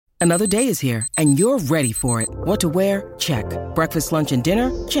Another day is here, and you're ready for it. What to wear? Check. Breakfast, lunch, and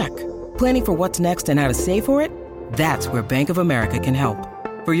dinner? Check. Planning for what's next and how to save for it? That's where Bank of America can help.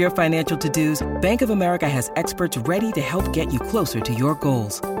 For your financial to-dos, Bank of America has experts ready to help get you closer to your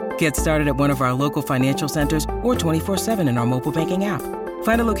goals. Get started at one of our local financial centers or 24/7 in our mobile banking app.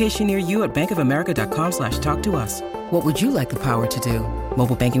 Find a location near you at bankofamerica.com/talktous. What would you like the power to do?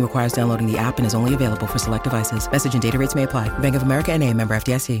 Mobile banking requires downloading the app and is only available for select devices. Message and data rates may apply. Bank of America N.A., member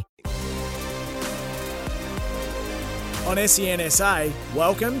FDIC. On SENSA,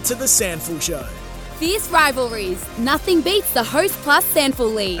 welcome to the SANFL Show. Fierce rivalries. Nothing beats the Host Plus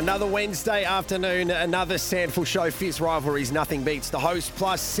SANFL League. Another Wednesday afternoon, another SANFL Show. Fierce rivalries. Nothing beats the Host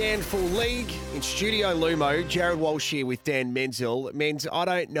Plus SANFL League. In Studio Lumo, Jarrod Walsh here with Dan Menzel. Menz, I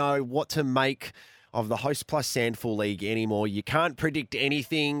don't know what to make of the Host Plus SANFL League anymore. You can't predict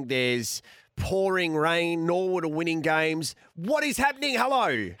anything. There's pouring rain. Norwood are winning games. What is happening?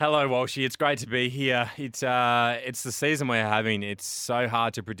 Hello. Hello, Walshy. It's great to be here. It's the season we're having. It's so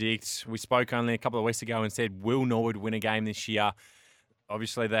hard to predict. We spoke only a couple of weeks ago and said, will Norwood win a game this year?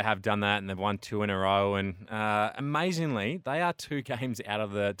 Obviously, they have done that and they've won 2 in a row. And amazingly, they are 2 games out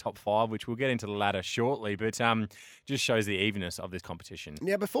of the top 5, which we'll get into the ladder shortly. But just shows the evenness of this competition.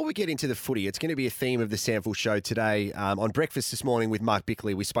 Now, before we get into the footy, it's going to be a theme of the SANFL Show today. On breakfast this morning with Mark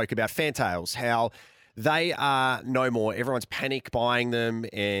Bickley, we spoke about fantails, how they are no more. Everyone's panic buying them,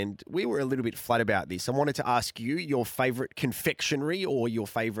 and we were a little bit flat about this. I wanted to ask you your favourite confectionery or your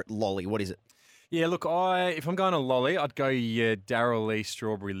favourite lolly. What is it? Yeah, look, if I'm going to lolly, I'd go your Darryl Lee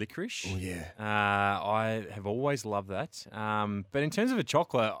strawberry licorice. Oh, yeah. I have always loved that. But in terms of a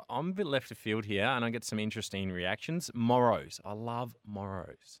chocolate, I'm a bit left of field here, and I get some interesting reactions. Moros. I love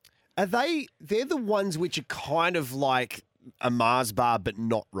Moros. They're the ones which are kind of like a Mars bar, but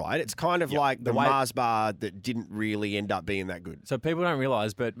not right. It's kind of like the Mars bar that didn't really end up being that good. So people don't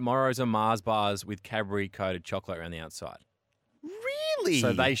realise, but Moros are Mars bars with Cadbury-coated chocolate around the outside. Really?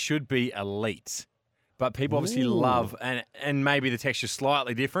 So they should be elite. But people obviously love, and maybe the texture's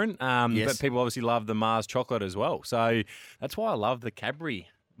slightly different, yes. But people obviously love the Mars chocolate as well. So that's why I love the Cadbury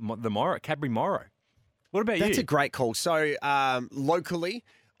Moro. What about you? That's a great call. So locally,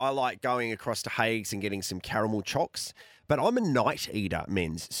 I like going across to Hagues and getting some caramel chocks. But I'm a night eater,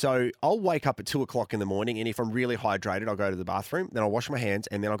 Menz. So I'll wake up at 2 o'clock in the morning, and if I'm really hydrated, I'll go to the bathroom, then I'll wash my hands,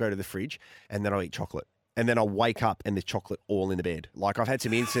 and then I'll go to the fridge, and then I'll eat chocolate. And then I'll wake up and there's chocolate all in the bed. Like, I've had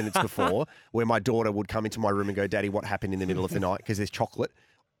some incidents before where my daughter would come into my room and go, Daddy, what happened in the middle of the night? Because there's chocolate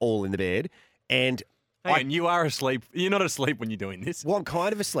all in the bed. And you are asleep. You're not asleep when you're doing this. Well, I'm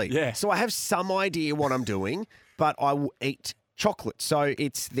kind of asleep. Yeah. So I have some idea what I'm doing, but I will eat chocolate. So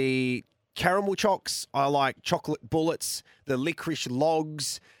it's the caramel chocks. I like chocolate bullets, the licorice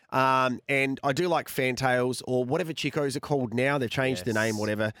logs. And I do like fantails or whatever Chicos are called now. They've changed the name,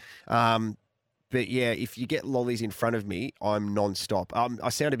 whatever. But yeah, if you get lollies in front of me, I'm non-stop. I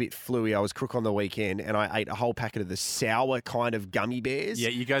sound a bit fluey. I was crook on the weekend and I ate a whole packet of the sour kind of gummy bears. Yeah,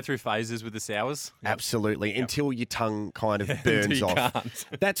 you go through phases with the sours. Yep. Absolutely, until your tongue kind of burns off.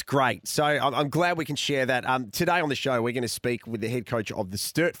 That's great. So I'm glad we can share that. Today on the show, we're going to speak with the head coach of the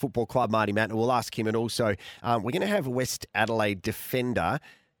Sturt Football Club, Marty Matt, and we'll ask him. And also, we're going to have West Adelaide defender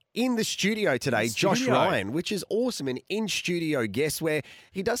in the studio today, Josh Ryan, which is awesome. An in-studio guest where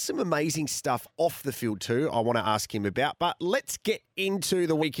he does some amazing stuff off the field too, I want to ask him about. But let's get into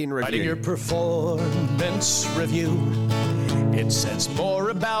the weekend review. Writing your performance review, it says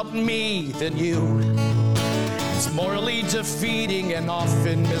more about me than you. It's morally defeating and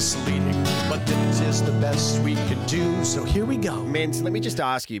often misleading, but it is the best we can do, so here we go. Menz, let me just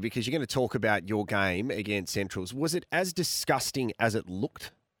ask you, because you're going to talk about your game against Centrals. Was it as disgusting as it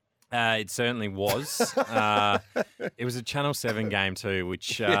looked? It certainly was. It was a Channel 7 game too,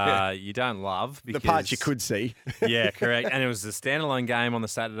 which you don't love. Because, the parts you could see. Yeah, correct. And it was a standalone game on the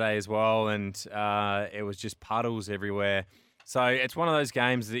Saturday as well, and it was just puddles everywhere. So it's one of those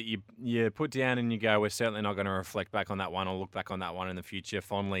games that you put down and you go, we're certainly not going to reflect back on that one or look back on that one in the future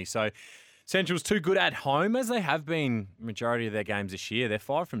fondly. So Central's too good at home, as they have been majority of their games this year. They're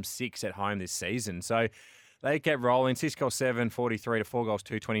 5 from 6 at home this season. So they kept rolling, 6 goals 7, 43 to 4 goals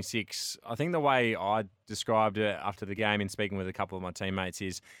 2, 26. I think the way I described it after the game in speaking with a couple of my teammates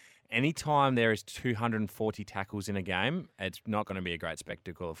is anytime there is 240 tackles in a game, it's not going to be a great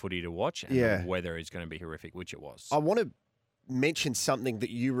spectacle of footy to watch. And the weather is going to be horrific, which it was. I want to mention something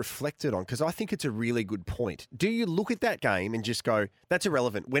that you reflected on because I think it's a really good point. Do you look at that game and just go, that's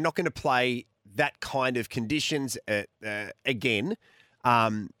irrelevant. We're not going to play that kind of conditions again.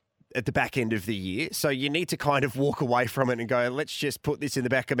 at the back end of the year. So you need to kind of walk away from it and go, let's just put this in the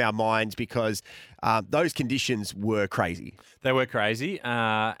back of our minds because those conditions were crazy. They were crazy,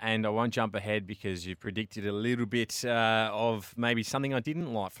 and I won't jump ahead because you predicted a little bit of maybe something I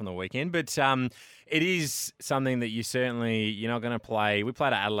didn't like from the weekend, but it is something that you're not going to play. We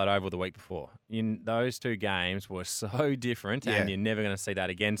played at Adelaide Oval the week before. Those two games were so different, and you're never going to see that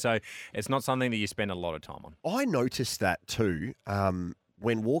again. So it's not something that you spend a lot of time on. I noticed that too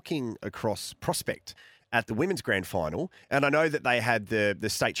when walking across Prospect at the women's grand final, and I know that they had the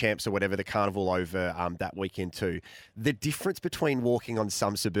state champs or whatever, the carnival over that weekend too. The difference between walking on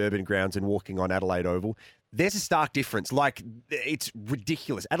some suburban grounds and walking on Adelaide Oval, there's a stark difference. Like, it's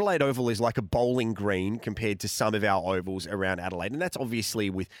ridiculous. Adelaide Oval is like a bowling green compared to some of our ovals around Adelaide, and that's obviously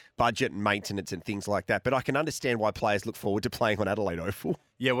with budget and maintenance and things like that. But I can understand why players look forward to playing on Adelaide Oval.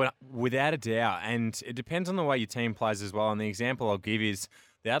 Yeah, well, without a doubt, and it depends on the way your team plays as well. And the example I'll give is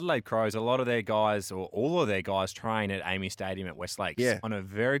the Adelaide Crows, a lot of their guys, or all of their guys, train at Amy Stadium at West Lakes on a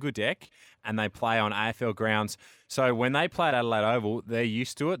very good deck, and they play on AFL grounds. So when they play at Adelaide Oval, they're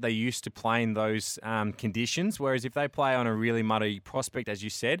used to it. They're used to playing those conditions, whereas if they play on a really muddy Prospect, as you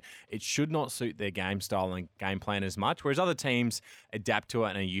said, it should not suit their game style and game plan as much, whereas other teams adapt to it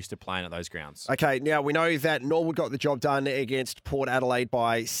and are used to playing at those grounds. Okay, now we know that Norwood got the job done against Port Adelaide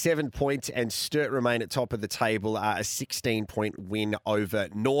by 7 points, and Sturt remain at top of the table, a 16-point win over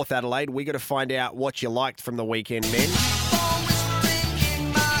North Adelaide. We got to find out what you liked from the weekend, men.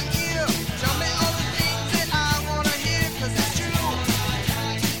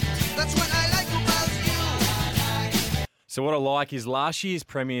 So what I like is last year's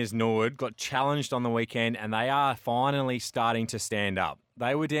premiers Norwood got challenged on the weekend, and they are finally starting to stand up.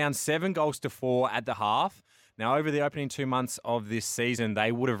 They were down 7-4 at the half. Now, over the opening 2 months of this season,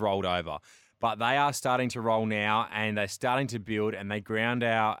 they would have rolled over. But they are starting to roll now, and they're starting to build, and they ground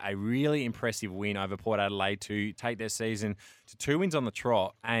out a really impressive win over Port Adelaide to take their season to 2 wins on the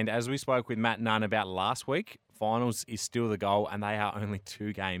trot. And as we spoke with Matt Nunn about last week, finals is still the goal, and they are only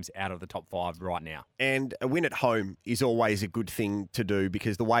 2 games out of the top 5 right now. And a win at home is always a good thing to do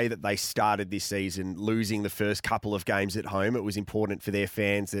because the way that they started this season, losing the first couple of games at home, it was important for their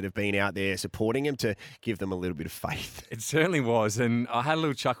fans that have been out there supporting them to give them a little bit of faith. It certainly was, and I had a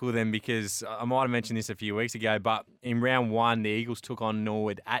little chuckle with them because I might have mentioned this a few weeks ago, but in round 1, the Eagles took on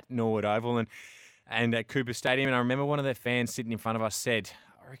Norwood at Norwood Oval and at Cooper Stadium, and I remember one of their fans sitting in front of us said,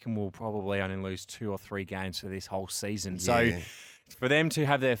 I reckon we'll probably only lose 2 or 3 games for this whole season. Yeah. So for them to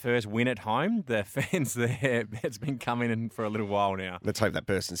have their first win at home, the fans there, it's been coming in for a little while now. Let's hope that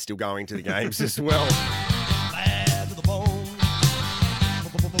person's still going to the games as well.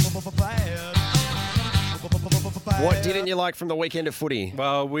 What didn't you like from the weekend of footy?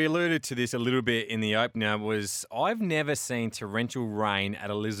 Well, we alluded to this a little bit in the opener. I've never seen torrential rain at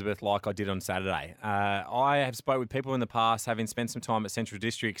Elizabeth like I did on Saturday. I have spoke with people in the past, having spent some time at Central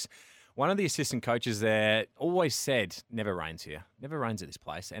Districts. One of the assistant coaches there always said, never rains here. Never rains at this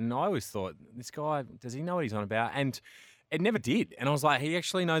place. And I always thought, this guy, does he know what he's on about? And it never did. And I was like, he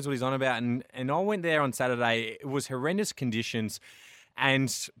actually knows what he's on about. And I went there on Saturday. It was horrendous conditions.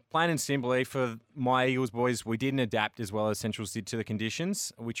 And plain and simply, for my Eagles boys, we didn't adapt as well as Centrals did to the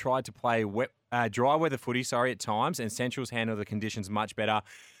conditions. We tried to play dry weather footy, at times, and Centrals handled the conditions much better.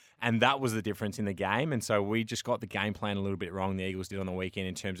 And that was the difference in the game. And so we just got the game plan a little bit wrong, the Eagles did on the weekend,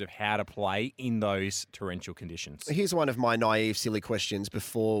 in terms of how to play in those torrential conditions. Here's one of my naive, silly questions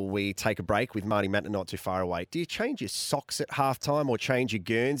before we take a break with Marty Mattner not too far away. Do you change your socks at halftime, or change your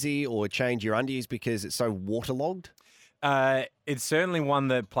Guernsey, or change your undies because it's so waterlogged? It's certainly one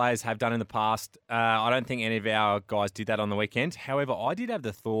that players have done in the past. I don't think any of our guys did that on the weekend. However, I did have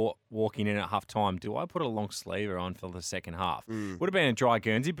the thought walking in at half time, do I put a long sleever on for the second half? Would have been a dry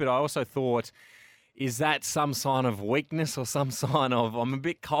Guernsey, but I also thought, is that some sign of weakness or some sign of, I'm a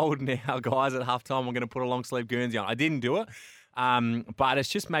bit cold now, guys, at half time, I'm going to put a long sleeve Guernsey on. I didn't do it, but it's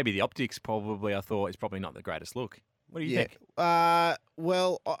just maybe the optics probably, I thought, is probably not the greatest look. What do you think?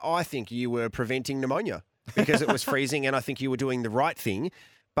 Well, I think you were preventing pneumonia. Because it was freezing, and I think you were doing the right thing.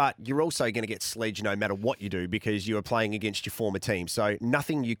 But you're also going to get sledged no matter what you do because you are playing against your former team. So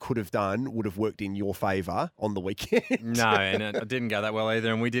nothing you could have done would have worked in your favour on the weekend. No, and it didn't go that well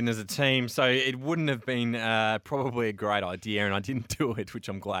either, and we didn't as a team. So it wouldn't have been probably a great idea, and I didn't do it, which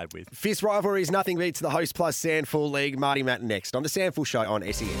I'm glad with. Fierce rivalries, nothing beats the Host Plus SANFL League. Marty Matt next on the SANFL Show on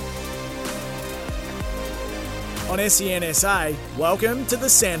SEN. On SENSA, welcome to the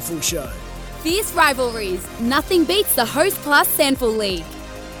SANFL Show. Fierce rivalries. Nothing beats the Host Plus SANFL League.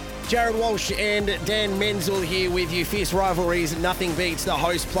 Jarrod Walsh and Dan Menzel here with you. Fierce rivalries, nothing beats the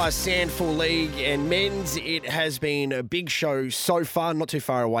Host Plus SANFL League. And Menz, it has been a big show so far. Not too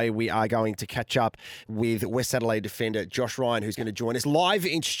far away, we are going to catch up with West Adelaide defender Josh Ryan, who's going to join us live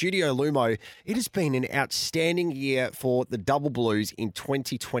in Studio Lumo. It has been an outstanding year for the Double Blues in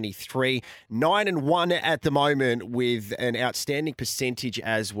 2023. 9-1 at the moment with an outstanding percentage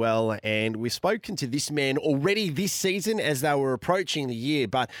as well. And we've spoken to this man already this season as they were approaching the year,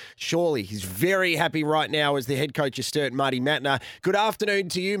 but surely he's very happy right now as the head coach of Sturt, Marty Matner. Good afternoon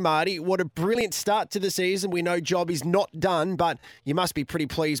to you, Marty. What a brilliant start to the season. We know job is not done, but you must be pretty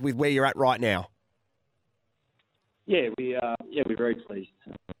pleased with where you're at right now. Yeah, we're very pleased.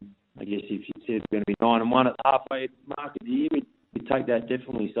 I guess if you said we're going to be 9-1 at the halfway mark of the year, we'd take that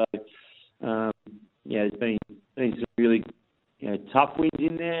definitely. So, there's been some really tough wins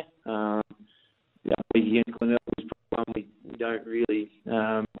in there. Week against Glenelg was probably one we don't really.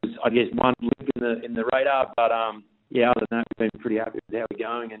 I guess one blip in the radar, but other than that, we've been pretty happy with how we're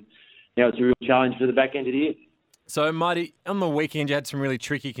going, and it's a real challenge for the back end of the year. So, Marty, on the weekend you had some really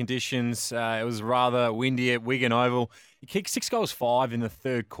tricky conditions. It was rather windy at Wigan Oval. You kicked 6 goals 5 in the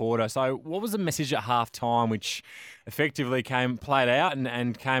third quarter. So, what was the message at half time, which effectively played out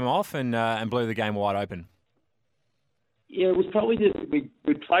and came off and blew the game wide open? Yeah, it was probably just we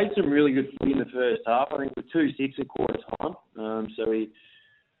played some really good footy in the first half. I think we're 2-6 at quarter time. So we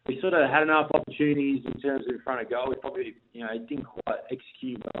sort of had enough opportunities in terms of in front of goal. We probably didn't quite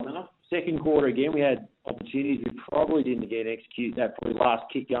execute well enough. Second quarter again, we had opportunities. We probably didn't get execute that probably last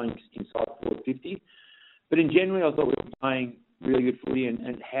kick going inside forward 50. But in general, I thought we were playing really good footy and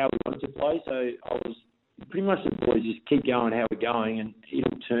how we wanted to play. So I was pretty much the boys just keep going how we're going, and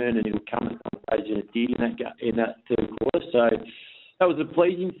it'll turn and it'll come at some stage, and it did in that third quarter. So that was a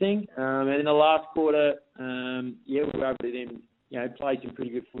pleasing thing. And in the last quarter, we were able to then play some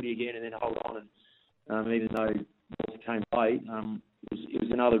pretty good footy again, and then hold on. And even though it came late, it was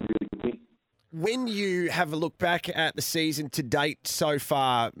another really good win. When you have a look back at the season to date so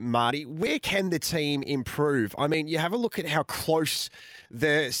far, Marty, where can the team improve? I mean, you have a look at how close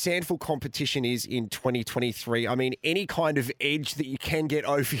the SANFL competition is in 2023. I mean, any kind of edge that you can get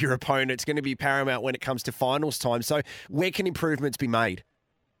over your opponent is going to be paramount when it comes to finals time. So where can improvements be made?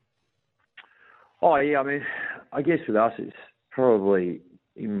 Oh, yeah, I mean, I guess with us, it's probably,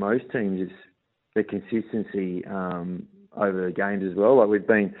 in most teams, it's the consistency over the games as well. Like, we've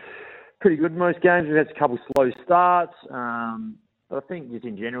been pretty good in most games. We've had a couple of slow starts. But I think just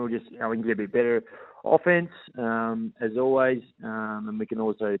in general, we can get a bit better offense, as always. And we can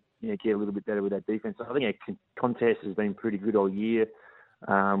also get a little bit better with that defense. So I think our contest has been pretty good all year,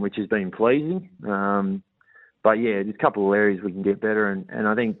 which has been pleasing. But yeah, there's a couple of areas we can get better. And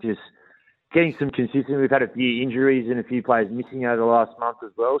I think just getting some consistency. We've had a few injuries and a few players missing over the last month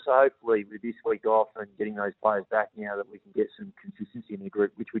as well. So hopefully with this week off and getting those players back now, that we can get some consistency in the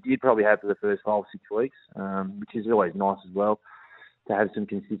group, which we did probably have for the first 5 or 6 weeks, which is always nice as well to have some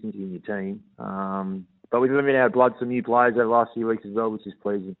consistency in your team. But we've been able to blood some new players over the last few weeks as well, which is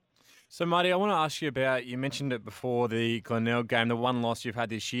pleasing. So, Marty, I want to ask you about, you mentioned it before, the Glenelg game, the one loss you've had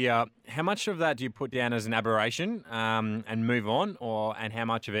this year. How much of that do you put down as an aberration and move on, and how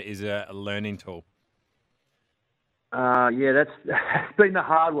much of it is a learning tool? That's been the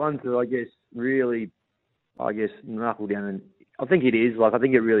hard one to, really knuckle down. And I think it is. I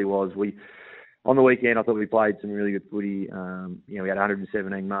think it really was. On the weekend, I thought we played some really good footy. We had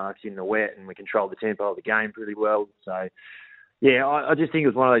 117 marks in the wet, and we controlled the tempo of the game pretty well. So, yeah, I just think it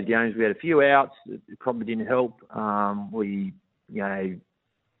was one of those games. We had a few outs. It probably didn't help. Some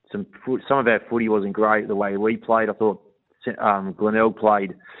of our footy wasn't great the way we played. I thought Glenelg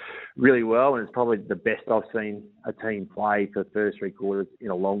played really well, and it's probably the best I've seen a team play for the first 3 quarters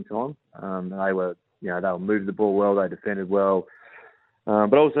in a long time. They were moving the ball well. They defended well.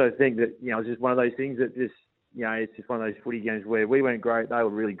 But also I think that, it's just one of those things that just, it's just one of those footy games where we weren't great. They were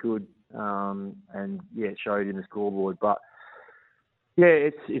really good. It showed in the scoreboard. But yeah,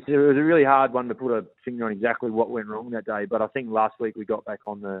 it was a really hard one to put a finger on exactly what went wrong that day. But I think last week we got back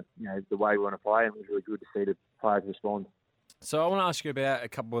on the way we want to play, and it was really good to see the players respond. So I want to ask you about a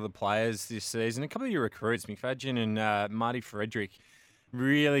couple of the players this season, a couple of your recruits, McFadden and Marty Frederick,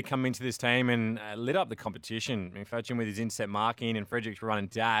 really come into this team and lit up the competition. McFadden with his inset marking and Frederick's run and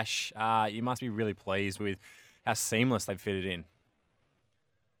dash. You must be really pleased with how seamless they've fitted in.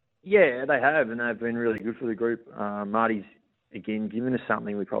 Yeah, they have, and they've been really good for the group. Marty's, again, given us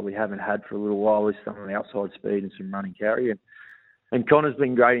something we probably haven't had for a little while, is some outside speed and some running carry. And Connor's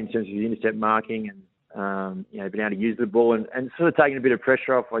been great in terms of his intercept marking and, been able to use the ball and sort of taking a bit of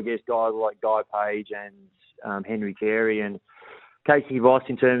pressure off, I guess, guys like Guy Page and Henry Carey. And Casey Voss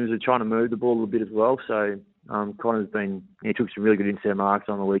in terms of trying to move the ball a little bit as well. So Connor's took some really good inside marks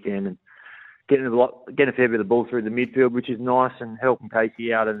on the weekend and getting a fair bit of the ball through the midfield, which is nice, and helping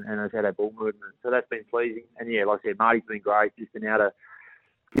Casey out and has had our ball movement. So that's been pleasing. And yeah, like I said, Marty's been great. Just been able to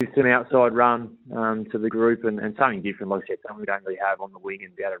give some outside run to the group and something different, like I said, something we don't really have on the wing,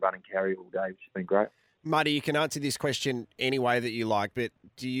 and be able to run and carry all day, which has been great. Marty, you can answer this question any way that you like, but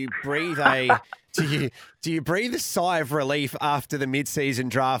do you breathe do you breathe a sigh of relief after the mid-season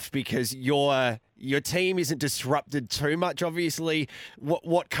draft because your team isn't disrupted too much? Obviously,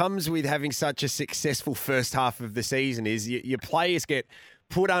 what comes with having such a successful first half of the season is your players get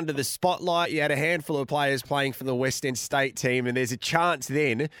put under the spotlight. You had a handful of players playing for the West End State team, and there's a chance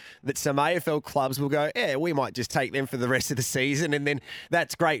then that some AFL clubs will go, yeah, we might just take them for the rest of the season, and then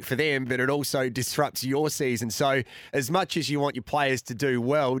that's great for them, but it also disrupts your season. So as much as you want your players to do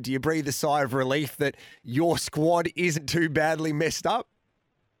well, do you breathe a sigh of relief that your squad isn't too badly messed up?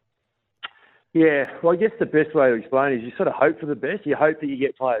 Yeah, well, I guess the best way to explain it is you sort of hope for the best. You hope that you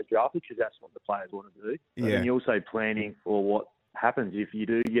get players drafted because that's what the players want to do. Yeah. And you're also planning for what happens if you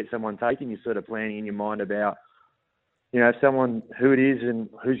do get someone taken. You're sort of planning in your mind about, someone, who it is and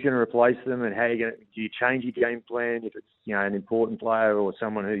who's going to replace them, and how you're going to, do you change your game plan if it's, an important player or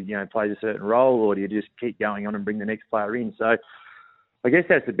someone who, plays a certain role, or do you just keep going on and bring the next player in? So I guess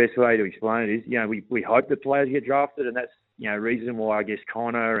that's the best way to explain it is, we hope that players get drafted, and that's, reason why I guess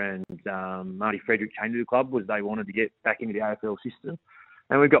Connor and Marty Frederick came to the club was they wanted to get back into the AFL system.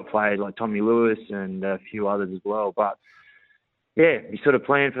 And we've got players like Tommy Lewis and a few others as well. But yeah, you sort of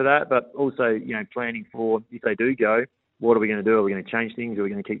plan for that, but also, planning for if they do go, what are we going to do? Are we going to change things? Or are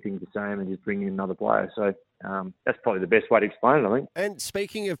we going to keep things the same and just bring in another player? So that's probably the best way to explain it, I think. And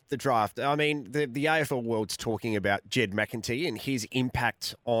speaking of the draft, I mean, the AFL world's talking about Jed McEntee and his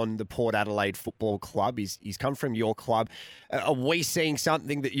impact on the Port Adelaide Football Club. He's come from your club. Are we seeing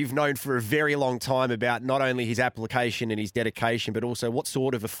something that you've known for a very long time about not only his application and his dedication, but also what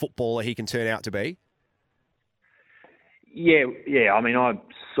sort of a footballer he can turn out to be? Yeah. I mean, I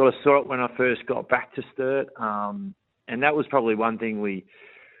sort of saw it when I first got back to Sturt, and that was probably one thing we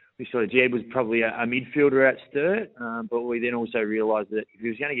sort of, Jed was probably a midfielder at Sturt, but we then also realised that if he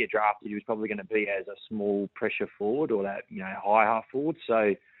was going to get drafted, he was probably going to be as a small pressure forward or that, high half forward.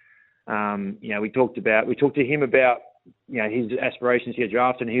 So, we talked to him about, his aspirations to get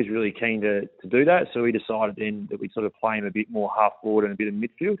drafted, and he was really keen to do that. So we decided then that we'd sort of play him a bit more half forward and a bit of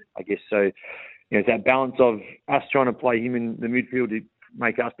midfield, I guess. So, it's that balance of us trying to play him in the midfield to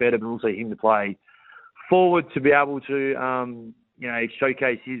make us better, but also him to play forward to be able to,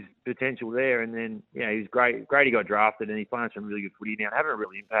 showcase his potential there. And then, he was great. Great he got drafted, and he's playing some really good footy now and having a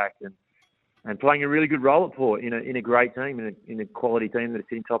real impact and playing a really good role at Port in a great team, in a quality team that's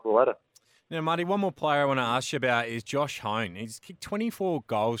sitting top of the ladder. Now, Marty, one more player I want to ask you about is Josh Hone. He's kicked 24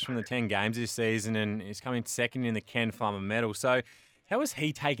 goals from the 10 games this season, and he's coming second in the Ken Farmer medal. So how has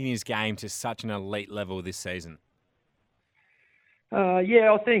he taken his game to such an elite level this season? I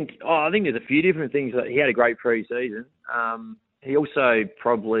think there's a few different things. He had a great pre-season. He also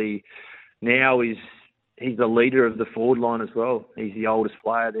probably now he's the leader of the forward line as well. He's the oldest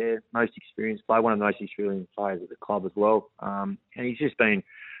player there, most experienced player, one of the most experienced players at the club as well. And he's just been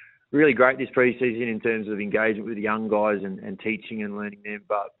really great this pre-season in terms of engagement with the young guys and teaching and learning them.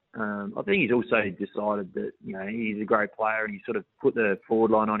 But I think he's also decided that, he's a great player, and he's sort of put the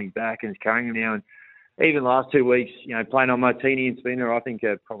forward line on his back and is carrying him now. And even last 2 weeks, playing on Martini and Spinner, I think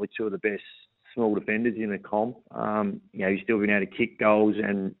are probably two of the best small defenders in the comp. He's still been able to kick goals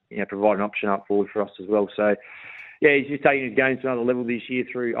and, provide an option up forward for us as well. So, he's just taking his game to another level this year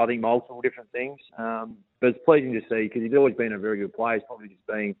through, I think, multiple different things. But it's pleasing to see because he's always been a very good player. He's probably just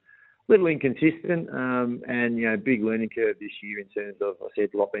been a little inconsistent and, big learning curve this year in terms of, I said,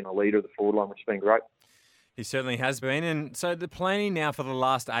 being a leader of the forward line, which has been great. He certainly has been. And so the planning now for the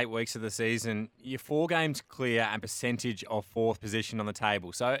last 8 weeks of the season, you're 4 games clear and percentage of 4th position on the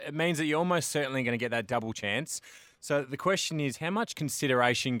table. So it means that you're almost certainly going to get that double chance. So the question is, how much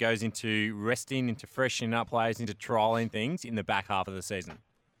consideration goes into resting, into freshening up players, into trialling things in the back half of the season?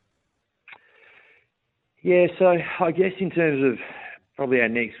 Yeah, so I guess in terms of probably our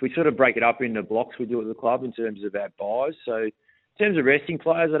next, we sort of break it up into blocks we do at the club in terms of our buys. So in terms of resting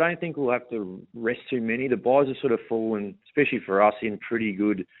players, I don't think we'll have to rest too many. The buys are sort of full, and especially for us, in pretty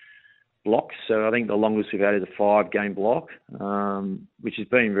good blocks. So I think the longest we've had is a 5-game block, which has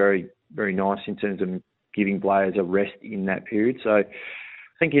been very, very nice in terms of giving players a rest in that period. So I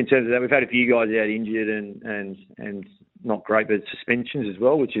think in terms of that, we've had a few guys out injured and not great, but suspensions as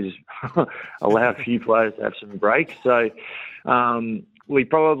well, which has allowed a few players to have some breaks. So we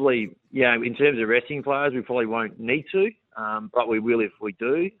probably, in terms of resting players, we probably won't need to. but we will if we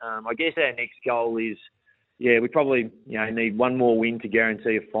do. I guess our next goal is, we probably need one more win to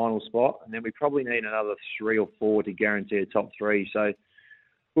guarantee a final spot, and then we probably need another 3 or 4 to guarantee a top 3. So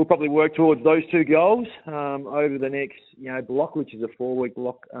we'll probably work towards those 2 goals over the next block, which is a 4-week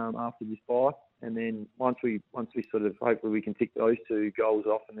block after this bye. And then once we sort of, hopefully we can tick those 2 goals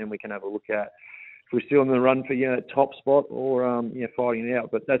off, and then we can have a look at if we're still in the run for top spot or fighting it out.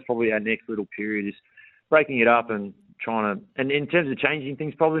 But that's probably our next little period, is breaking it up and trying to. And in terms of changing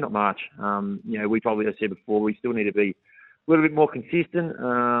things, probably not much. We probably, as I said before, we still need to be a little bit more consistent.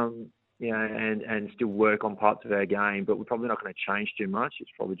 And still work on parts of our game, but we're probably not going to change too much. It's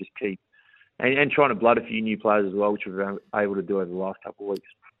probably just keep and trying to blood a few new players as well, which we've been able to do over the last couple of weeks.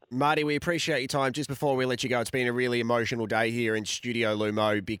 Marty, we appreciate your time. Just before we let you go, it's been a really emotional day here in Studio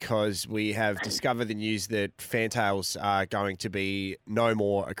Lumo because we have discovered the news that fantails are going to be no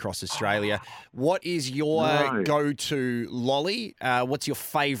more across Australia. What is your go-to lolly? What's your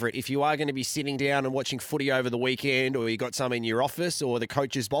favourite? If you are going to be sitting down and watching footy over the weekend, or you got some in your office or the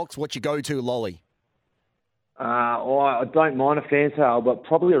coach's box, what's your go-to lolly? I don't mind a fantail, but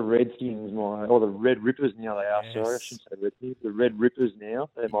probably a Redskins, or the Red Rippers now they are. Yes. Sorry, I shouldn't say Redskins. The Red Rippers now,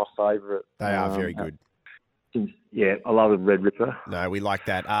 they're my favourite. They are very good. I love a Red Ripper. No, we like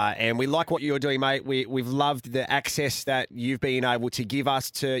that. And we like what you're doing, mate. We've loved the access that you've been able to give us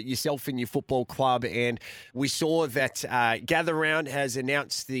to yourself and your football club. And we saw that Gather Round has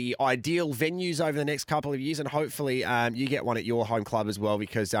announced the ideal venues over the next couple of years. And hopefully you get one at your home club as well,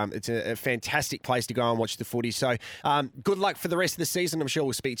 because it's a fantastic place to go and watch the footy. So good luck for the rest of the season. I'm sure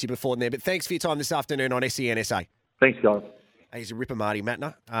we'll speak to you before then. But thanks for your time this afternoon on SENSA. Thanks, guys. He's a ripper, Marty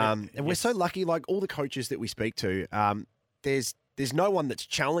Matner. And we're so lucky, like all the coaches that we speak to, there's no one that's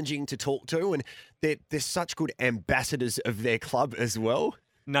challenging to talk to, and they're such good ambassadors of their club as well.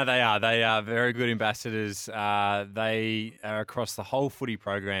 No, they are. They are very good ambassadors. They are across the whole footy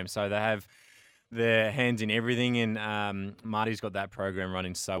program, so they have their hands in everything, and Marty's got that program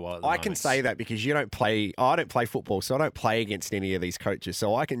running so well at the moment. Can say that because I don't play football, so I don't play against any of these coaches.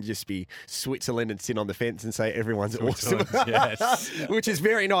 So I can just be Switzerland and sit on the fence and say everyone's awesome. Yes. Which is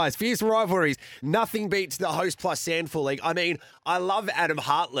very nice. Fierce rivalries. Nothing beats the Host Plus SANFL League. I mean, I love Adam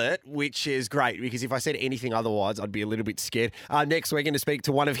Hartlett, which is great because if I said anything otherwise, I'd be a little bit scared. Next, we're going to speak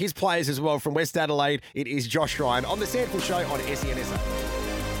to one of his players as well from West Adelaide. It is Josh Ryan on the SANFL Show on SENSA.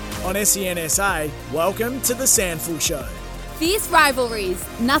 On SENSA, welcome to the SANFL Show. Fierce rivalries.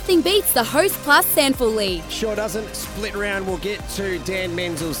 Nothing beats the Host Plus SANFL League. Sure doesn't. Split round. We'll get to Dan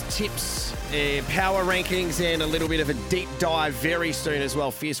Menzel's tips, power rankings, and a little bit of a deep dive very soon as well.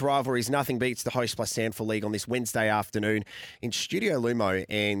 Fierce rivalries. Nothing beats the Host Plus SANFL League on this Wednesday afternoon in Studio Lumo.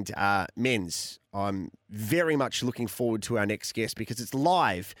 And Menz, I'm very much looking forward to our next guest because it's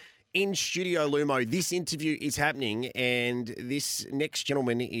live in Studio Lumo. This interview is happening, and this next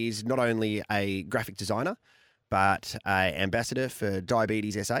gentleman is not only a graphic designer, but an ambassador for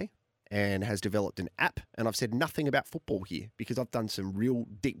Diabetes SA and has developed an app. And I've said nothing about football here because I've done some real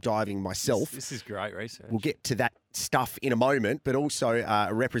deep diving myself. This is great research. We'll get to that stuff in a moment, but also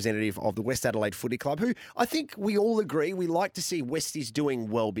a representative of the West Adelaide Footy Club, who I think we all agree we like to see Westies doing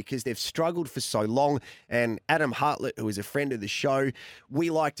well because they've struggled for so long. And Adam Hartlett, who is a friend of the show, we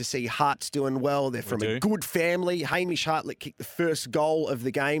like to see Hearts doing well. They're from a good family. Hamish Hartlett kicked the first goal of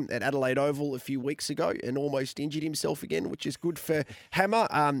the game at Adelaide Oval a few weeks ago and almost injured himself again, which is good for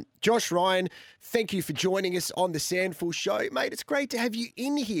Hammer. Josh Ryan, thank you for joining us on the SANFL Show. Mate, it's great to have you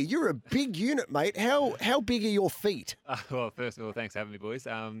in here. You're a big unit, mate. How big are your feet? Well, first of all, thanks for having me, boys.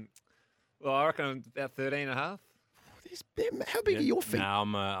 Well, I reckon I'm about 13 and a half. How big are your feet? No,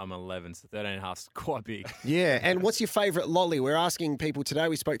 I'm 11, so 13 and a half is quite big. Yeah, and what's your favourite lolly? We're asking people today.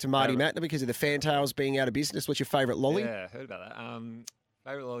 We spoke to Marty Matner because of the fantails being out of business. What's your favourite lolly? Yeah, I heard about that.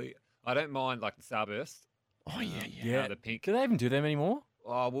 Favourite lolly? I don't mind, like, the Starburst. Oh, yeah. The pink. Do they even do them anymore?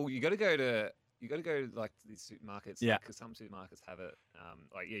 Oh, well, you got to go to like these supermarkets. Yeah. Because some supermarkets have it.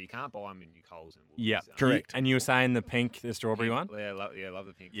 You can't buy them in your Coles and Woolies. Yeah, correct. And you were saying the pink, the strawberry one? Yeah, love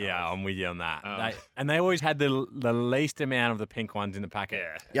the pink. Yeah, colours. I'm with you on that. They always had the least amount of the pink ones in the packet.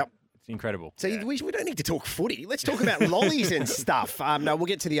 Yeah. Yep. It's incredible. So we don't need to talk footy. Let's talk about lollies and stuff. No, we'll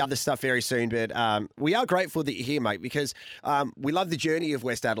get to the other stuff very soon, but we are grateful that you're here, mate, because we love the journey of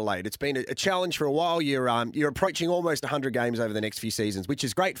West Adelaide. It's been a challenge for a while. You're approaching almost 100 games over the next few seasons, which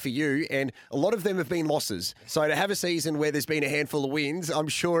is great for you, and a lot of them have been losses. So to have a season where there's been a handful of wins, I'm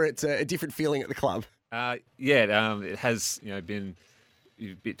sure it's a different feeling at the club. It has been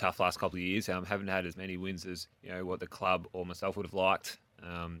a bit tough last couple of years. Haven't had as many wins as what the club or myself would have liked.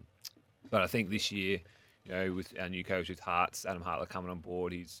 But I think this year, with our new coach with Hearts, Adam Hartlett coming on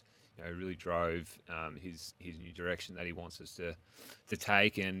board, he's really drove his new direction that he wants us to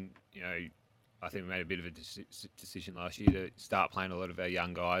take. And I think we made a bit of a decision last year to start playing a lot of our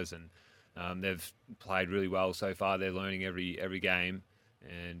young guys, and they've played really well so far. They're learning every game,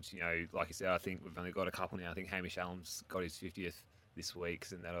 and like I said, I think we've only got a couple now. I think Hamish Allen's got his 50th this week,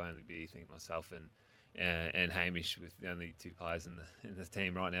 and that'll only be myself and Hamish, with the only two players in the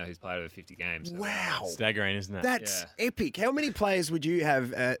team right now who's played over 50 games. So Wow. Staggering, isn't it? That's epic. How many players would you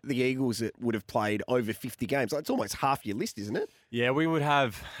have at the Eagles that would have played over 50 games? Like, it's almost half your list, isn't it? Yeah, we would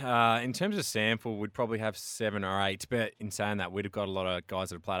have, in terms of SANFL, we'd probably have 7 or 8. But in saying that, we'd have got a lot of guys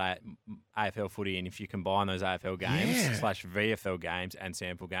that have played AFL footy. And if you combine those AFL games / VFL games and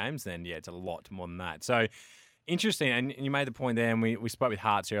SANFL games, then, it's a lot more than that. So, interesting. And you made the point there, and we spoke with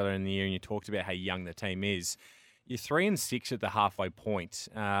Hearts earlier in the year, and you talked about how young the team is. You're 3-6 at the halfway point.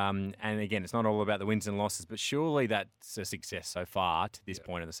 And again, it's not all about the wins and losses, but surely that's a success so far to this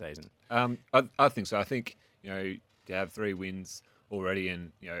point of the season. I think so. I think, to have 3 wins already,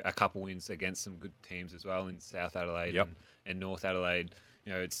 and a couple wins against some good teams as well in South Adelaide and North Adelaide,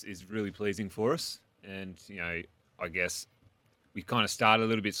 it's really pleasing for us. And I guess we kind of started a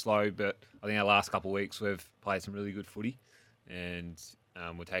little bit slow, but I think our last couple of weeks we've played some really good footy, and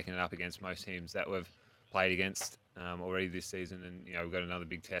we're taking it up against most teams that we've played against already this season. And we've got another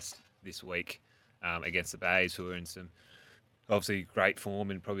big test this week against the Bays, who are in some obviously great form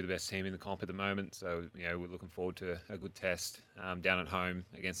and probably the best team in the comp at the moment. So we're looking forward to a good test down at home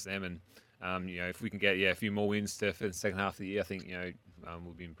against them. And if we can get a few more wins for the second half of the year, I think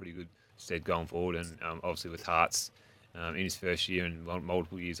we'll be in pretty good stead going forward. And obviously with Hearts in his first year and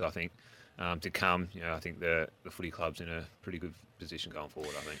multiple years, I think to come, I think the footy club's in a pretty good position going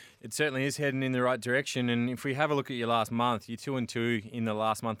forward, I think. It certainly is heading in the right direction. And if we have a look at your last month, you're 2-2 in the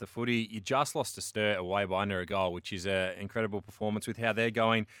last month of footy. You just lost to Sturt away by under a goal, which is an incredible performance with how they're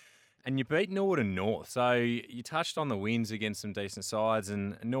going. And you beat Norwood and North. So you touched on the wins against some decent sides,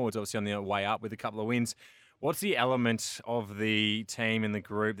 and Norwood's obviously on the way up with a couple of wins. What's the element of the team and the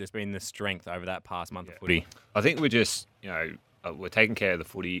group that's been the strength over that past month of footy? I think we're just, we're taking care of the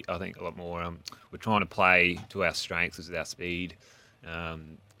footy, I think, a lot more. We're trying to play to our strengths, with our speed,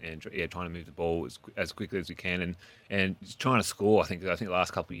 and trying to move the ball as quickly as we can, and just trying to score. I think the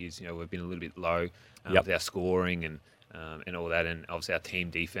last couple of years, we've been a little bit low with our scoring and all that, and obviously our team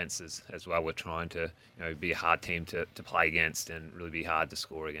defenses as well. We're trying to be a hard team to play against and really be hard to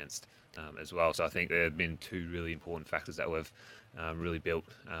score against as well. So I think there have been 2 really important factors that we've really built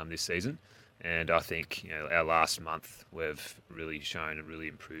this season. And I think our last month we've really shown and really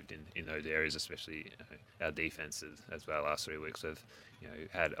improved in those areas, especially our defenses as well. Last 3 weeks we've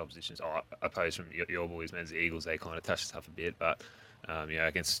had oppositions opposed from your boys, Menzel Eagles. They kind of touched us up a bit, but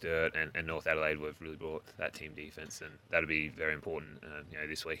against Sturt and North Adelaide, we've really brought that team defence, and that'll be very important.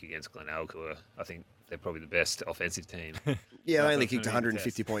 This week against Glenelg, who are, I think, they're probably the best offensive team. Yeah, they only kicked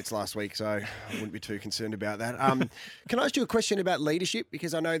 150 points last week, so I wouldn't be too concerned about that. Can I ask you a question about leadership?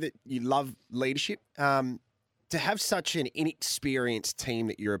 Because I know that you love leadership. To have such an inexperienced team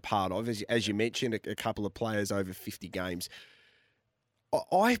that you're a part of, as you mentioned, a couple of players over 50 games,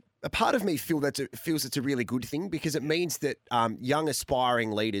 a part of me feels it's a really good thing, because it means that young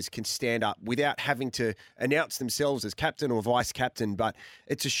aspiring leaders can stand up without having to announce themselves as captain or vice captain. But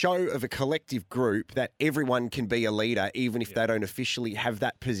it's a show of a collective group that everyone can be a leader, even if they don't officially have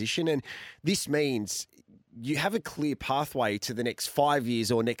that position. And this means you have a clear pathway to the next 5 years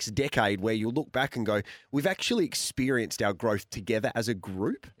or next decade where you'll look back and go, we've actually experienced our growth together as a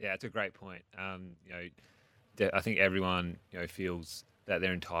group. Yeah, it's a great point. I think everyone feels that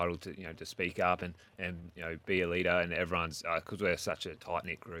they're entitled to speak up and be a leader, and everyone's, because we're such a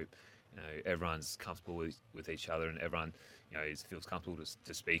tight-knit group, everyone's comfortable with each other, and everyone feels comfortable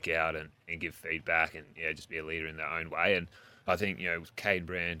to speak out and give feedback and just be a leader in their own way. And I think with Cade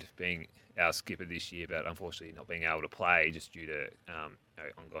Brand being our skipper this year, but unfortunately not being able to play just due to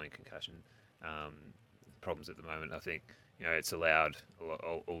ongoing concussion problems at the moment, I think it's allowed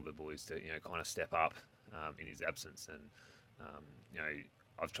all the boys to kind of step up in his absence. And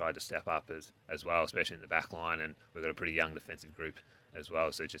I've tried to step up as well, especially in the back line, and we've got a pretty young defensive group as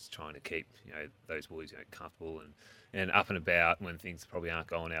well. So just trying to keep those boys comfortable and up and about when things probably aren't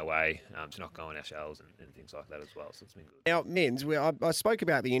going our way, to not go on our shells and things like that as well. So it's been good. Now, Menz, I spoke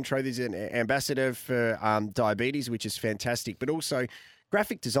about the intro. There's an ambassador for diabetes, which is fantastic, but also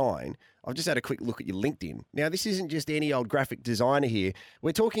graphic design. I've just had a quick look at your LinkedIn. Now, this isn't just any old graphic designer here.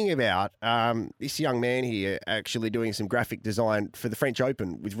 We're talking about this young man here actually doing some graphic design for the French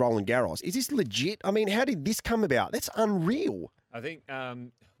Open with Roland Garros. Is this legit? I mean, how did this come about? That's unreal. I think,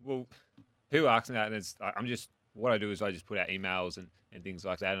 well, who asked me that? And I'm just what I do is I just put out emails and things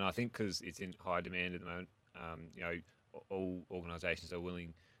like that. And I think because it's in high demand at the moment, all organisations are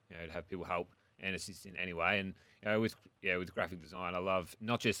willing, to have people help and assist in any way. And with graphic design, I love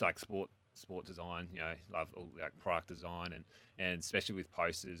not just like sport design. Love all like product design and especially with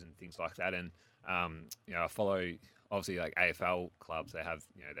posters and things like that. And I follow obviously like AFL clubs. They have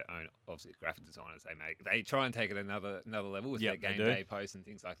their own obviously graphic designers. They try and take it another level with their game day posts and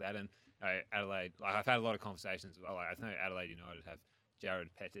things like that. And Adelaide, like I've had a lot of conversations. Well, I know Adelaide United have Jarrod.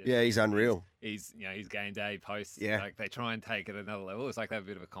 Yeah, he's unreal. His game day posts. Yeah, like they try and take it another level. It's like they have a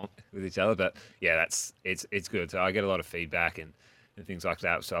bit of a comp with each other. But yeah, it's good. So I get a lot of feedback and things like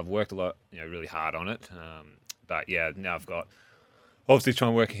that. So I've worked a lot, really hard on it. But yeah, now I've got obviously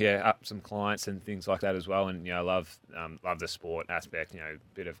trying to work up some clients and things like that as well. And I love the sport aspect. A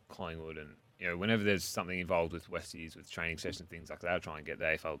bit of Collingwood and whenever there's something involved with Westies, with training sessions, things like that, I try and get the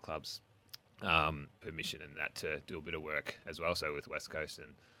AFL clubs permission and that to do a bit of work as well. So with West Coast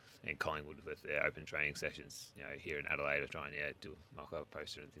and Collingwood with their open training sessions, here in Adelaide, I try and do a mock-up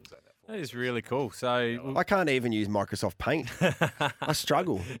poster and things like that. That is really cool. So I can't even use Microsoft Paint. I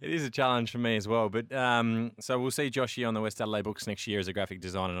struggle. It is a challenge for me as well. But so we'll see Joshy on the West Adelaide books next year as a graphic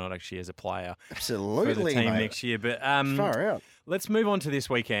designer, not actually as a player. Absolutely, for the team mate. next year. But far out. Let's move on to this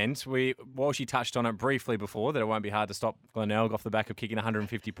weekend. Walshy touched on it briefly before, that it won't be hard to stop Glenelg off the back of kicking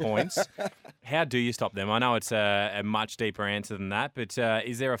 150 points. How do you stop them? I know it's a much deeper answer than that, but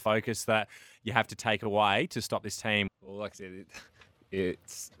is there a focus that you have to take away to stop this team? Well, like I said,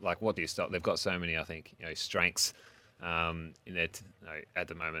 it's like, what do you stop? They've got so many, I think, strengths in there at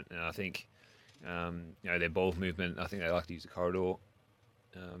the moment. And I think, their ball movement, I think they like to use the corridor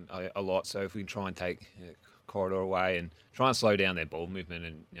a lot. So if we can try and take corridor away and try and slow down their ball movement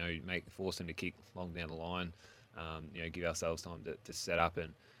and force them to kick long down the line, give ourselves time to set up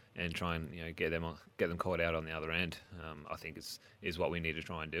and try and get them caught out on the other end, I think is what we need to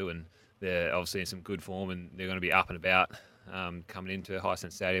try and do. And they're obviously in some good form and they're going to be up and about coming into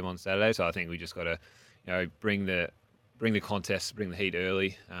Hisense Stadium on Saturday. So I think we just got to bring the contest, bring the heat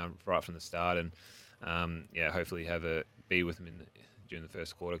early, right from the start, and hopefully be with them during the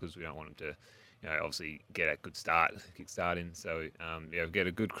first quarter, because we don't want them to obviously get a good kick start in. So, get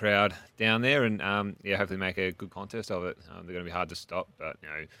a good crowd down there and, hopefully make a good contest of it. They're going to be hard to stop, but,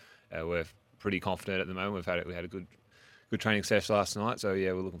 we're pretty confident at the moment. We had a good training session last night. So,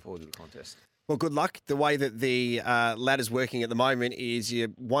 we're looking forward to the contest. Well, good luck. The way that the ladder's working at the moment is you're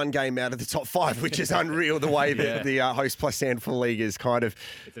one game out of the top 5, which is unreal, the way that the Host Plus SANFL League is kind of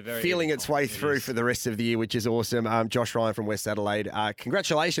feeling its way through for the rest of the year, which is awesome. Josh Ryan from West Adelaide,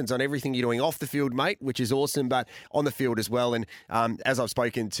 congratulations on everything you're doing off the field, mate, which is awesome, but on the field as well. And as I've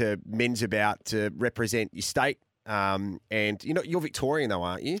spoken to Menz about, to represent your state, and you're Victorian though,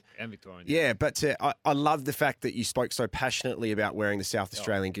 aren't you? I'm Victorian. Yeah, but I love the fact that you spoke so passionately about wearing the South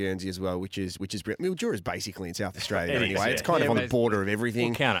Australian Guernsey as well, which is brilliant. Mildura is basically in South Australia anyway. It's kind of on the border of everything.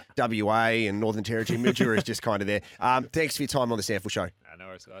 We'll count it. WA and Northern Territory. Mildura is just kind of there. Thanks for your time on the SANFL Show. No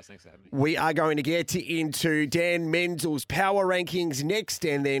worries, guys. Thanks for having me. We are going to get into Dan Menzel's power rankings next,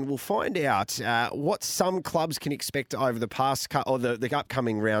 and then we'll find out what some clubs can expect over the the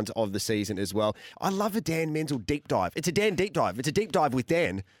upcoming rounds of the season as well. I love a Dan Menzel deep dive. It's a Dan deep dive. It's a deep dive with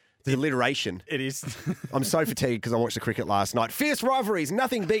Dan. The alliteration. It is. I'm so fatigued because I watched the cricket last night. Fierce rivalries.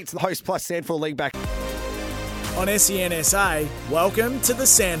 Nothing beats the Host Plus SANFL League back on SENSA. Welcome to the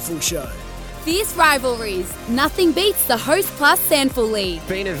SANFL Show. Fierce rivalries. Nothing beats the Host Plus SANFL League.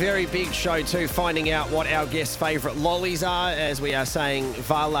 Been a very big show too, finding out what our guests' favourite lollies are, as we are saying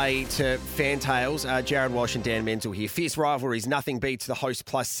valet to fantails. Jarrod, Walsh and Dan Menzel here. Fierce rivalries. Nothing beats the Host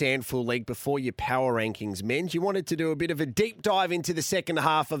Plus SANFL League. Before your power rankings, Menz, you wanted to do a bit of a deep dive into the second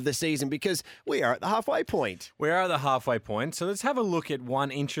half of the season because we are at the halfway point. We are at the halfway point. So let's have a look at one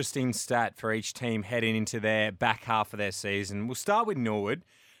interesting stat for each team heading into their back half of their season. We'll start with Norwood.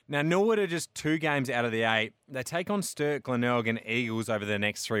 Now, Norwood are just 2 games out of the 8. They take on Sturt, Glenelg and Eagles over the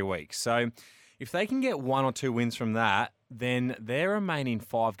next 3 weeks. So if they can get 1 or 2 wins from that, then their remaining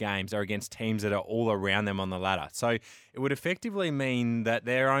 5 games are against teams that are all around them on the ladder. So it would effectively mean that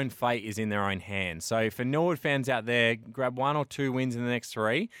their own fate is in their own hands. So for Norwood fans out there, grab 1 or 2 wins in the next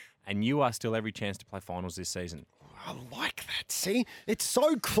 3, and you are still every chance to play finals this season. I like that. See, it's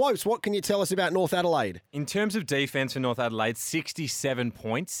so close. What can you tell us about North Adelaide? In terms of defence for North Adelaide, 67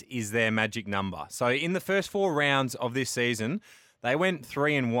 points is their magic number. So in the first 4 rounds of this season, they went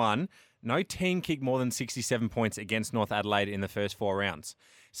 3-1. no team kicked more than 67 points against North Adelaide in the first 4 rounds.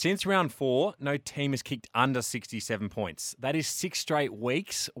 Since round 4, no team has kicked under 67 points. That is 6 straight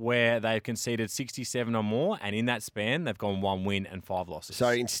weeks where they've conceded 67 or more, and in that span, they've gone 1 win and 5 losses. So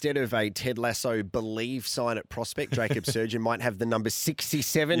instead of a Ted Lasso believe sign at prospect, Jacob Surgeon might have the number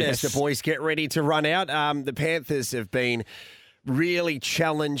 67 as the boys get ready to run out. The Panthers have been really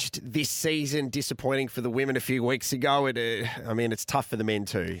challenged this season, disappointing for the women a few weeks ago. It's tough for the men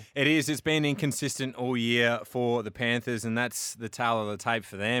too. It is. It's been inconsistent all year for the Panthers, and that's the tale of the tape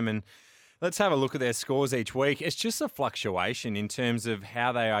for them. And let's have a look at their scores each week. It's just a fluctuation in terms of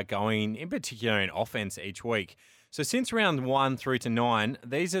how they are going, in particular in offense each week. So since round 1 through to 9,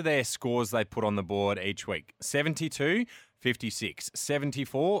 these are their scores they put on the board each week. 72, 56,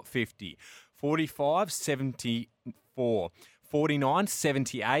 74, 50, 45, 74. 49,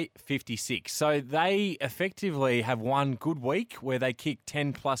 78, 56. So they effectively have one good week where they kick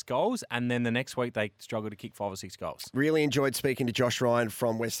 10 plus goals, and then the next week they struggle to kick 5 or 6 goals. Really enjoyed speaking to Josh Ryan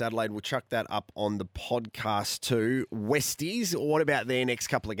from West Adelaide. We'll chuck that up on the podcast too. Westies, what about their next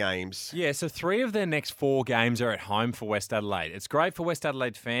couple of games? Yeah, so 3 of their next 4 games are at home for West Adelaide. It's great for West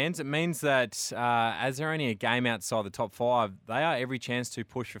Adelaide fans. It means that as they're only a game outside the top 5, they are every chance to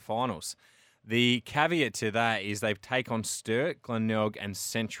push for finals. The caveat to that is they take on Sturt, Glenelg and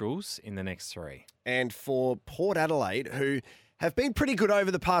Centrals in the next 3. And for Port Adelaide, who have been pretty good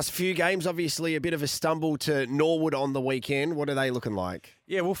over the past few games, obviously a bit of a stumble to Norwood on the weekend. What are they looking like?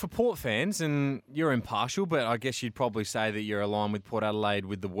 Yeah, well, for Port fans, and you're impartial, but I guess you'd probably say that you're aligned with Port Adelaide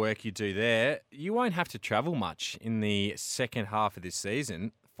with the work you do there. You won't have to travel much in the second half of this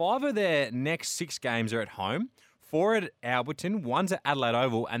season. 5 of their next 6 games are at home. 4 at Alberton, 1's at Adelaide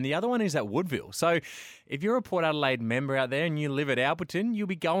Oval, and the other one is at Woodville. So if you're a Port Adelaide member out there and you live at Alberton, you'll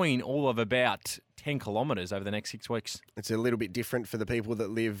be going all of about 10 kilometres over the next 6 weeks. It's a little bit different for the people that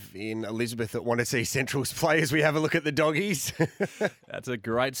live in Elizabeth that want to see Central's play as we have a look at the Doggies. That's a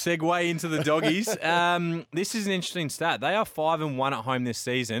great segue into the Doggies. This is an interesting stat. They are 5-1 at home this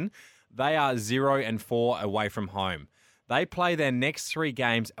season. They are 0-4 away from home. They play their next 3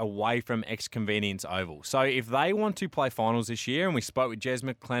 games away from Ex-Convenience Oval. So if they want to play finals this year, and we spoke with Jez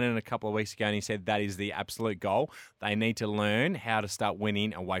McLennan a couple of weeks ago and he said that is the absolute goal, they need to learn how to start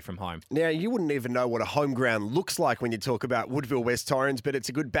winning away from home. Now, you wouldn't even know what a home ground looks like when you talk about Woodville West Torrens, but it's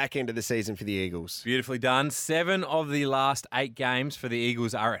a good back end of the season for the Eagles. Beautifully done. 7 of the last 8 games for the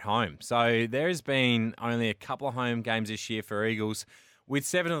Eagles are at home. So there has been only a couple of home games this year for Eagles. With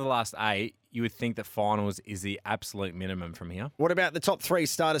 7 of the last 8, you would think that finals is the absolute minimum from here. What about the top 3?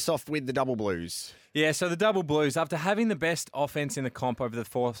 Start us off with the Double Blues. Yeah, so the Double Blues, after having the best offense in the comp over the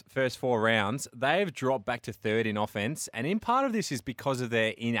first 4 rounds, they have dropped back to 3rd in offense, and in part of this is because of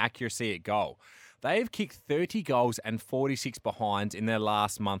their inaccuracy at goal. They've kicked 30 goals and 46 behinds in their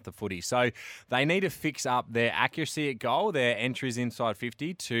last month of footy. So they need to fix up their accuracy at goal, their entries inside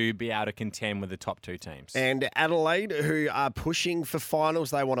 50, to be able to contend with the top 2 teams. And Adelaide, who are pushing for finals,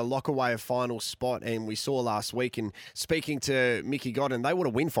 they want to lock away a final spot. And we saw last week, in speaking to Mickey Godden, they want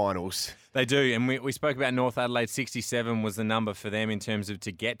to win finals. They do. And we spoke about North Adelaide. 67 was the number for them in terms of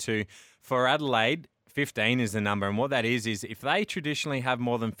to get to. For Adelaide, 15 is the number, and what that is if they traditionally have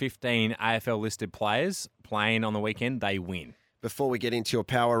more than 15 AFL-listed players playing on the weekend, they win. Before we get into your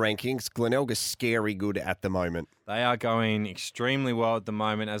power rankings, Glenelg is scary good at the moment. They are going extremely well at the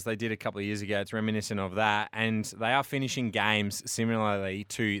moment, as they did a couple of years ago. It's reminiscent of that, and they are finishing games similarly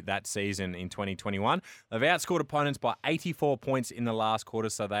to that season in 2021. They've outscored opponents by 84 points in the last quarter,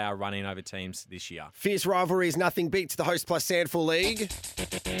 so they are running over teams this year. Fierce rivalries, nothing beats the Host Plus SANFL League.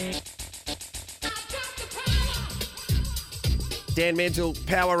 Dan Menzel,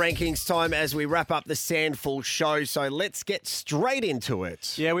 power rankings time as we wrap up the SANFL show. So let's get straight into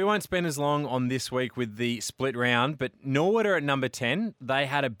it. Yeah, we won't spend as long on this week with the split round, but Norwood are at number 10. They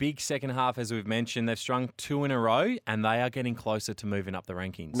had a big second half, as we've mentioned. They've strung 2 in a row, and they are getting closer to moving up the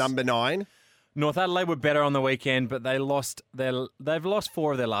rankings. Number 9. North Adelaide were better on the weekend, but they've lost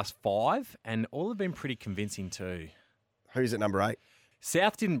 4 of their last 5, and all have been pretty convincing too. Who's at number 8?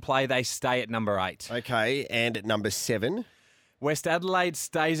 South didn't play. They stay at number 8. Okay, and at number 7? West Adelaide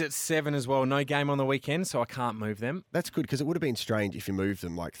stays at 7 as well. No game on the weekend, so I can't move them. That's good, because it would have been strange if you moved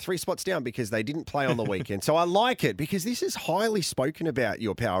them like 3 spots down because they didn't play on the weekend. So I like it, because this is highly spoken about,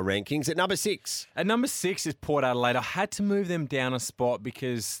 your power rankings. At number 6? At number 6 is Port Adelaide. I had to move them down a spot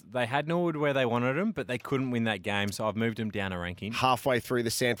because they had Norwood where they wanted them, but they couldn't win that game, so I've moved them down a ranking. Halfway through the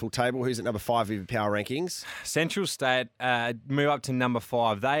SANFL table, who's at number 5 of your power rankings? Central State move up to number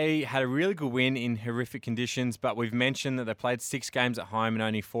 5. They had a really good win in horrific conditions, but we've mentioned that they played 6 games at home and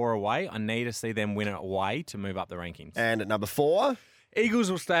only 4 away. I need to see them win it away to move up the rankings. And at number 4?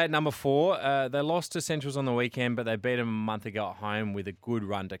 Eagles will stay at number 4. They lost to Centrals on the weekend, but they beat them a month ago at home with a good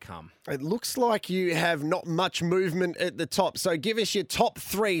run to come. It looks like you have not much movement at the top. So give us your top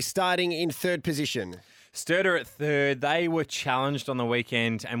 3 starting in third position. Sturder at 3rd. They were challenged on the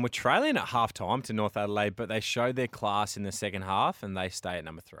weekend and were trailing at half-time to North Adelaide, but they showed their class in the second half and they stay at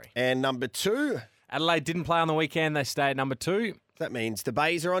number 3. And number 2? Adelaide didn't play on the weekend. They stay at number 2. That means the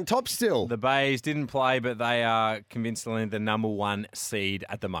Bays are on top still. The Bays didn't play, but they are convincingly the number 1 seed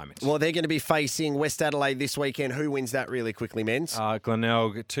at the moment. Well, they're going to be facing West Adelaide this weekend. Who wins that really quickly, Menz?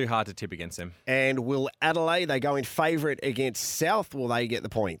 Glenelg, too hard to tip against them. And will Adelaide, they go in favourite against South, will they get the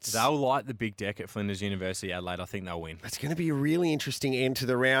points? They'll light the big deck at Flinders University, Adelaide. I think they'll win. It's going to be a really interesting end to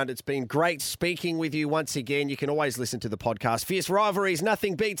the round. It's been great speaking with you once again. You can always listen to the podcast. Fierce Rivalries,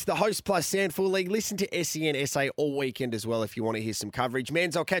 nothing beats the Host Plus SANFL League. Listen to SENSA all weekend as well if you want to hear some coverage.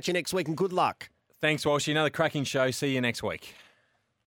 Menz, I'll catch you next week and good luck. Thanks, Walsh. Another cracking show. See you next week.